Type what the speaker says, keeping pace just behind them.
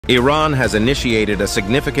Iran has initiated a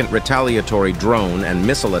significant retaliatory drone and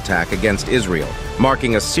missile attack against Israel,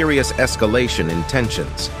 marking a serious escalation in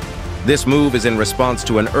tensions. This move is in response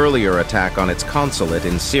to an earlier attack on its consulate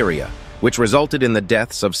in Syria, which resulted in the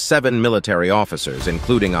deaths of 7 military officers,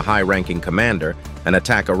 including a high-ranking commander, an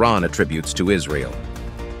attack Iran attributes to Israel.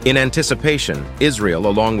 In anticipation, Israel,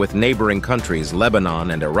 along with neighboring countries Lebanon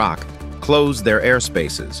and Iraq, closed their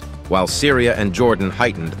airspaces, while Syria and Jordan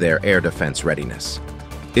heightened their air defense readiness.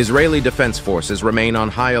 Israeli defense forces remain on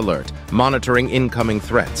high alert, monitoring incoming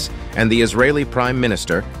threats, and the Israeli Prime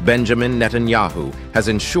Minister, Benjamin Netanyahu, has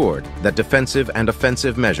ensured that defensive and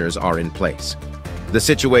offensive measures are in place. The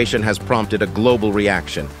situation has prompted a global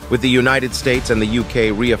reaction, with the United States and the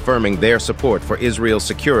UK reaffirming their support for Israel's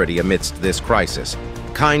security amidst this crisis.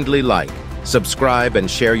 Kindly like, subscribe, and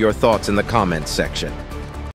share your thoughts in the comments section.